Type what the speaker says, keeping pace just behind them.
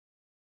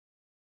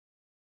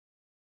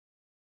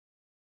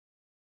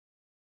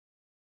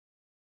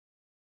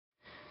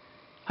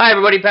Hi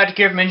everybody, Patrick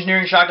here from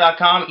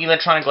EngineeringShock.com,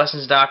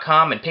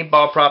 ElectronicLessons.com, and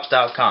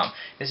PaintballProps.com.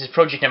 This is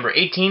project number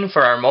 18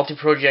 for our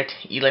multi-project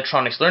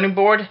electronics learning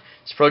board.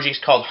 This project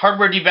is called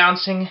Hardware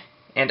Debouncing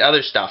and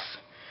Other Stuff.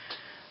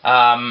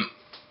 By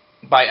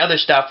other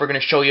stuff, we're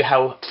going to show you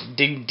how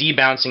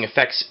debouncing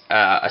affects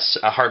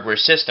a hardware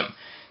system.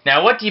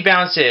 Now what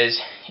debounce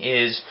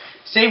is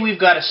say we've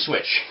got a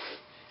switch.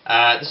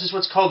 This is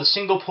what's called a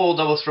single pole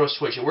double throw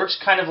switch. It works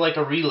kind of like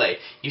a relay.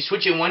 You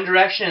switch it in one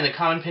direction and the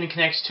common pin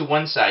connects to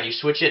one side. You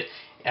switch it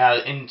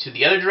into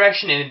the other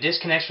direction and it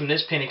disconnects from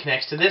this pin and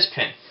connects to this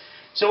pin.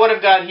 So what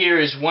I've got here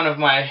is one of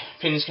my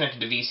pins connected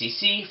to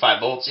VCC, 5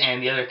 volts,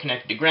 and the other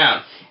connected to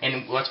ground.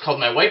 And what's called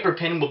my wiper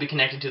pin will be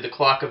connected to the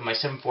clock of my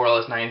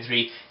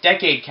 74LS93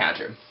 decade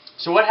counter.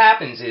 So what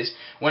happens is,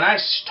 when I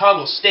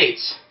toggle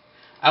states,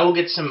 I will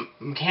get some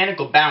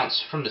mechanical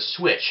bounce from the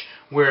switch,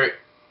 where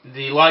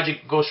the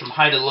logic goes from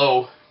high to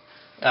low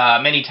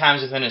many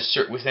times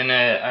within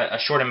a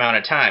short amount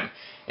of time.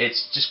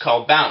 It's just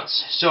called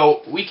bounce.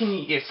 So we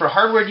can, for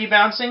hardware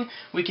debouncing,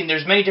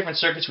 there's many different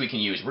circuits we can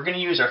use. We're going to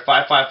use our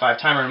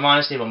 555 timer in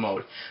monostable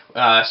mode.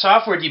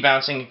 Software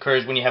debouncing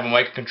occurs when you have a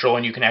microcontroller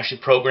and you can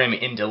actually program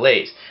it in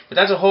delays. But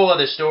that's a whole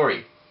other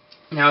story.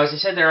 Now, as I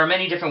said, there are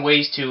many different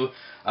ways to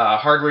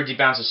hardware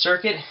debounce a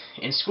circuit.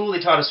 In school,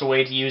 they taught us a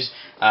way to use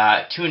 2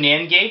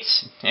 NAND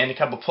gates and a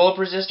couple pull-up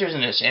resistors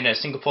and a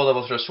single pole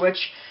double throw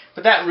switch.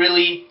 But that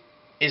really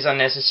is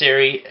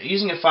unnecessary.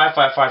 Using a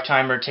 555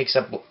 timer takes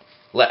up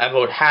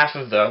about half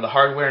of the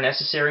hardware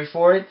necessary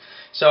for it.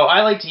 So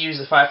I like to use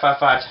the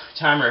 555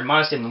 timer in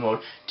monostable mode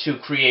to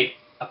create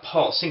a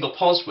single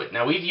pulse width.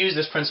 Now, we've used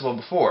this principle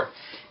before.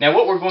 Now,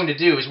 what we're going to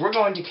do is we're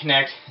going to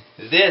connect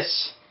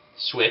this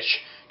switch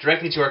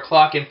directly to our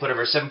clock input of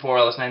our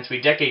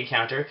 74LS93 decade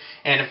counter,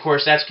 and of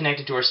course that's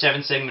connected to our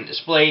 7-segment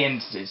display and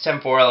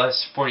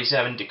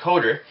 74LS47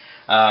 decoder.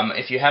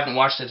 If you haven't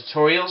watched the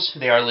tutorials,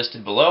 they are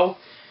listed below.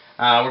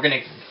 We're going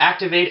to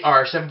activate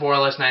our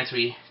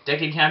 74LS93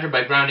 decade counter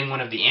by grounding one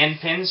of the AND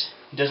pins.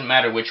 It doesn't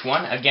matter which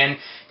one. Again,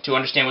 to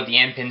understand what the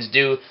AND pins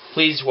do,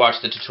 please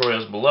watch the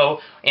tutorials below,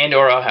 and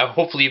or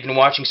hopefully you've been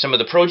watching some of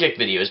the project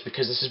videos,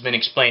 because this has been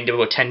explained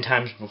about 10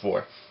 times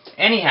before.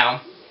 Anyhow,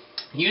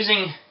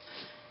 using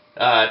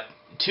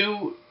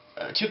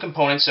two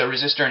components, a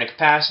resistor and a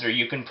capacitor,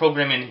 you can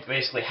program in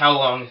basically how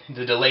long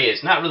the delay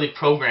is. Not really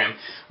program.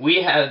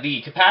 We have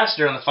the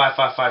capacitor on the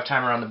 555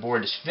 timer on the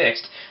board is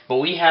fixed, but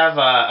we have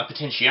a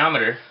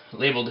potentiometer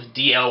labeled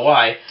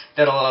DLY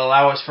that'll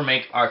allow us to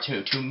make our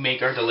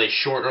delay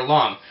short or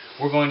long.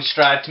 We're going to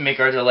strive to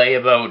make our delay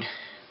about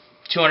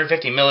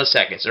 250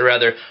 milliseconds, or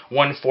rather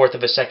 1/4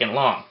 of a second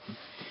long,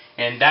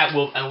 and that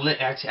will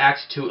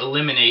act to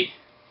eliminate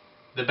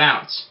the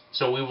bounce.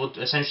 So we will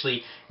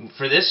essentially,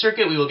 for this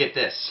circuit, we will get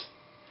this.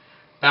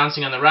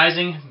 Bouncing on the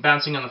rising,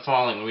 bouncing on the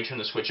falling when we turn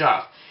the switch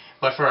off.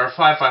 But for our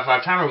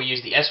 555 timer, we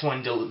use the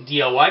S1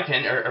 DLY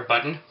pin, or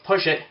button,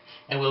 push it,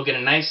 and we'll get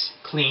a nice,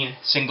 clean,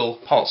 single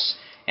pulse.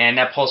 And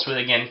that pulse width,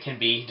 again, can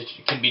be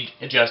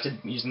adjusted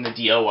using the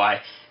DLY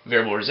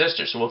variable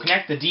resistor. So we'll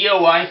connect the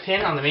DLY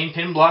pin on the main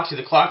pin block to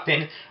the clock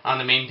pin on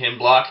the main pin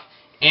block,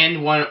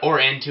 N1 or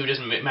N2,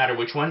 doesn't matter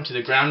which one, to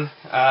the ground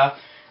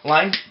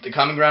line, the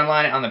common ground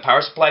line on the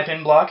power supply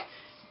pin block,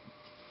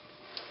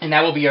 and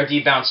that will be our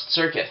debounced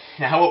circuit.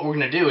 Now what we're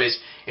going to do is,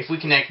 if we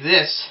connect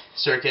this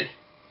circuit,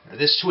 or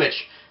this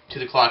switch, to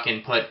the clock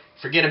input,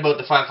 forget about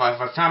the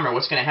 555 timer.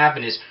 What's going to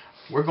happen is,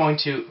 we're going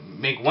to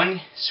make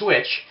one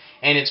switch,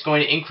 and it's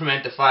going to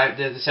increment the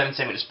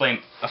 7-segment display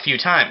a few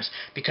times,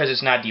 because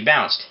it's not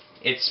debounced.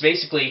 It's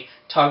basically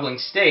toggling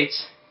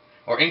states,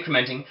 or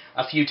incrementing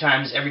a few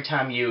times every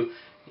time you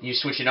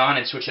switch it on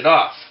and switch it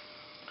off.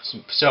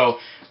 So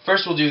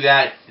first we'll do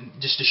that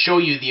just to show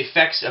you the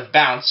effects of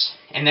bounce,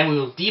 and then we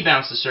will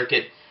debounce the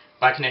circuit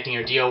by connecting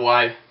our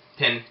DLY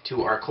pin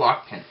to our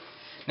clock pin.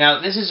 Now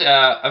this is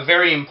a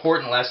very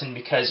important lesson,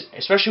 because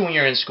especially when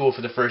you're in school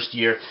for the first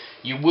year,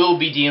 you will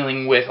be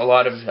dealing with a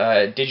lot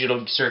of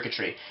digital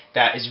circuitry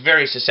that is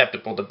very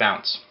susceptible to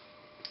bounce.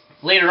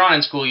 Later on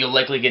in school, you'll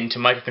likely get into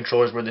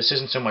microcontrollers where this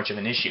isn't so much of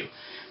an issue.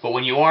 But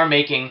when you are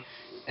making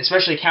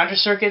especially counter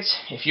circuits,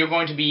 if you're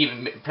going to be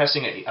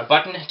pressing a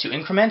button to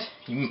increment,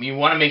 you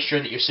want to make sure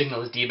that your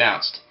signal is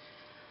debounced.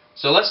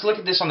 So let's look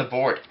at this on the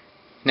board.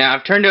 Now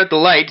I've turned out the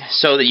light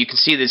so that you can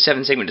see the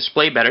 7-segment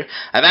display better.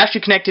 I've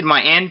actually connected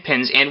my AND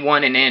pins,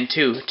 AND1 and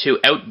AND2, to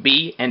out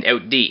B and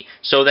out D,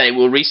 so that it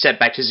will reset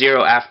back to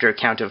 0 after a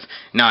count of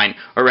 9.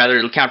 Or rather,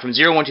 it'll count from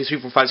 0, 1, 2,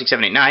 3, 4, 5, 6,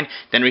 7, 8, 9,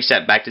 then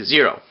reset back to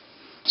 0.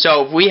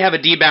 So if we have a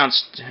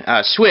debounced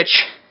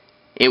switch,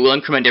 it will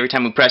increment every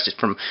time we press it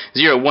from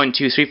 0, 1,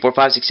 2, 3, 4,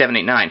 5, 6, 7,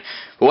 8, 9.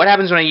 But what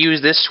happens when I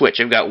use this switch?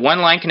 I've got one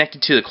line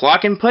connected to the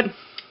clock input,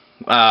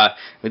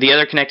 the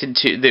other connected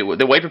to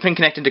the wiper pin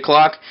connected to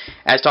clock,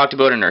 as talked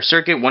about in our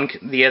circuit,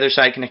 the other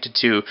side connected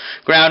to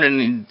ground,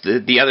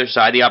 and the other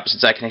side, the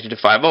opposite side, connected to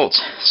 5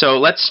 volts. So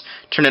let's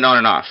turn it on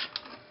and off.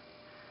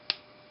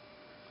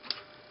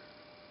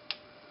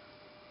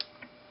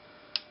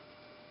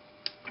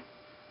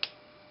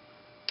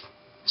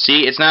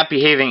 See, it's not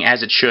behaving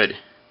as it should.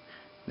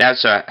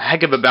 That's a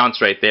heck of a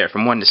bounce right there,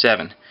 from 1 to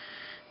 7.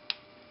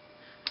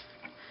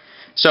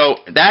 So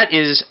that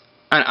is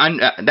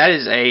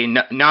a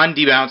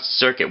non-debounced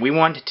circuit. We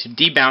want to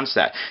debounce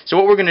that. So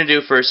what we're going to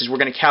do first is we're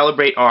going to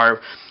calibrate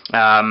our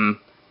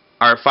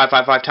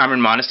 555 timer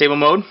in monostable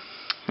mode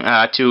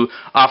to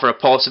offer a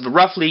pulse of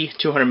roughly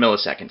 200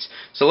 milliseconds.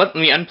 So let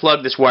me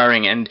unplug this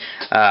wiring and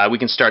we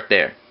can start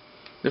there.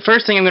 The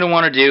first thing I'm going to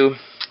want to do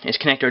is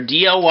connect our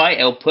DLY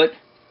output,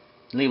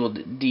 labeled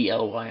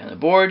DLY on the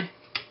board,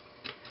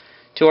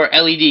 to our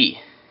LED.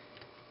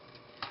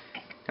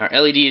 Our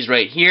LED is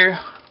right here.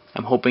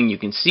 I'm hoping you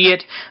can see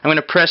it. I'm going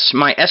to press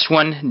my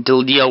S1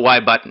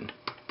 DLY button.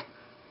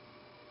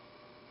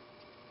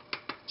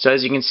 So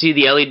as you can see,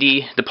 the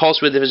LED, the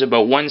pulse width is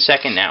about 1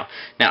 second now.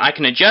 Now I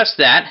can adjust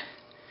that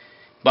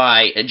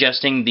by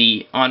adjusting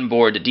the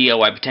onboard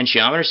DLY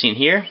potentiometer seen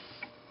here.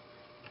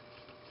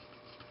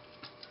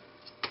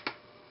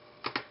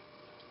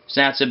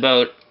 So that's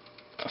about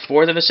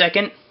 1/4 of a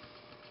second.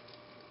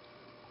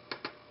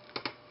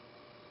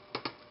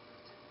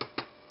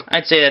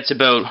 I'd say that's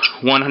about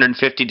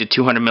 150 to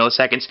 200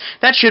 milliseconds.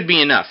 That should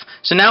be enough.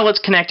 So now let's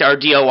connect our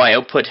DLY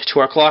output to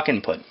our clock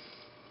input.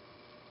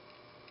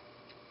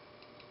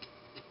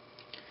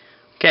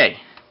 Okay.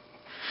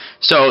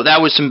 So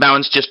that was some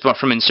bounce just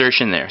from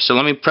insertion there. So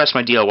let me press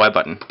my DLY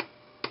button.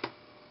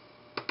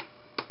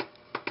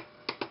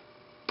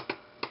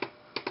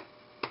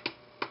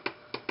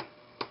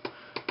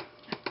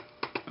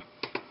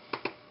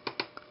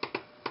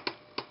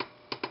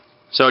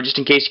 So just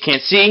in case you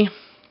can't see,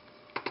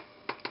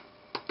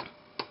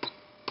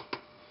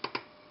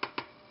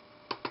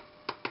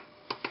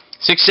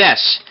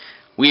 success!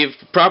 We have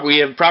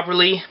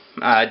properly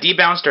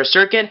debounced our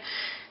circuit.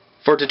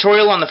 For a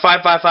tutorial on the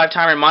 555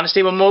 timer in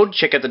monostable mode,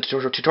 check out the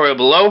tutorial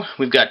below.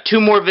 We've got 2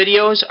 more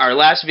videos. Our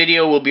last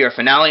video will be our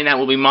finale, and that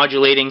will be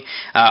modulating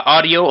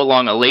audio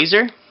along a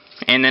laser,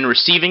 and then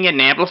receiving it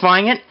and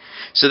amplifying it.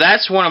 So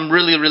that's what I'm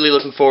really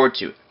looking forward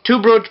to. 2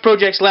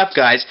 projects left,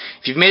 guys.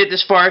 If you've made it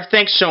this far,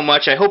 thanks so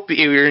much. I hope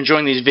you're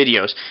enjoying these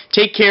videos.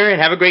 Take care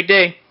and have a great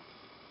day.